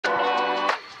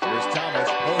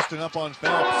lifting up on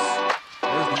Phelps. There's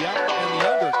the up and the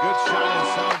under. Good shot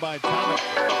inside by Thomas.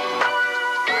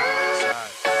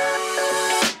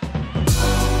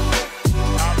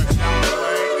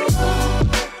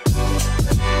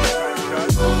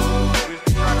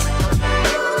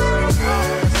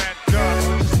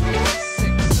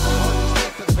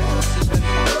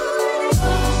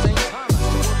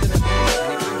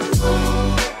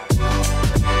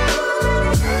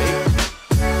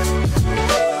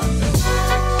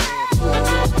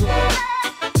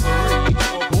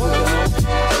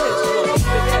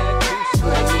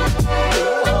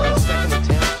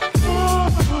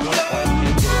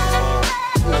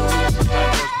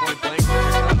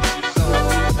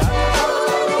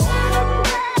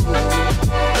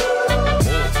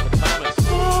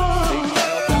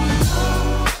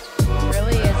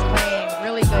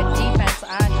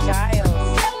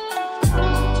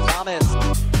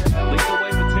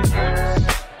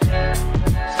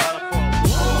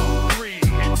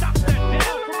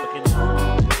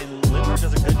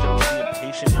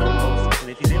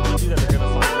 If he's able to do that, they're going to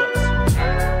find looks.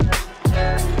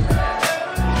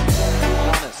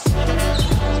 Thomas.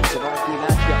 It's an all-three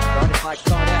matchup. Guarded by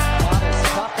Garnett. Thomas.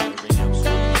 Tough.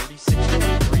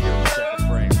 36-3 in the second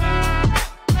frame.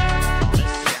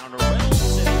 Thomas down to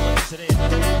Reynolds and he lays it in.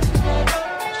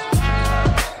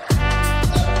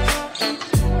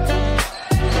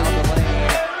 Down the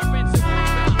lane. Offensive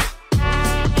rebound. He keeps it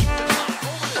hot. Over to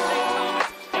St. Thomas.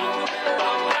 Down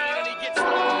the lane. And he gets the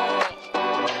ball.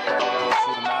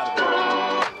 Shoot him out of it.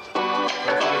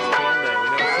 First can they? We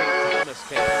know St. Thomas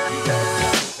can do that.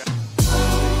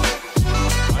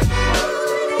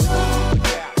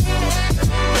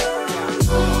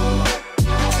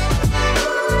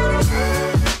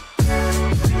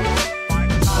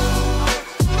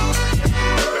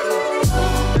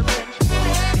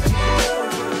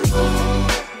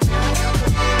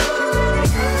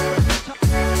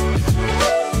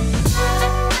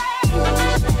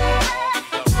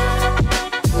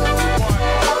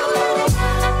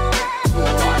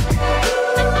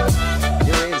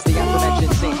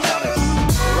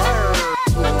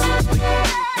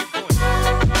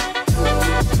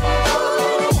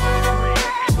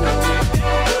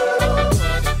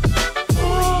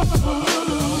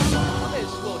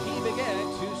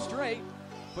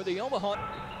 For the Omaha.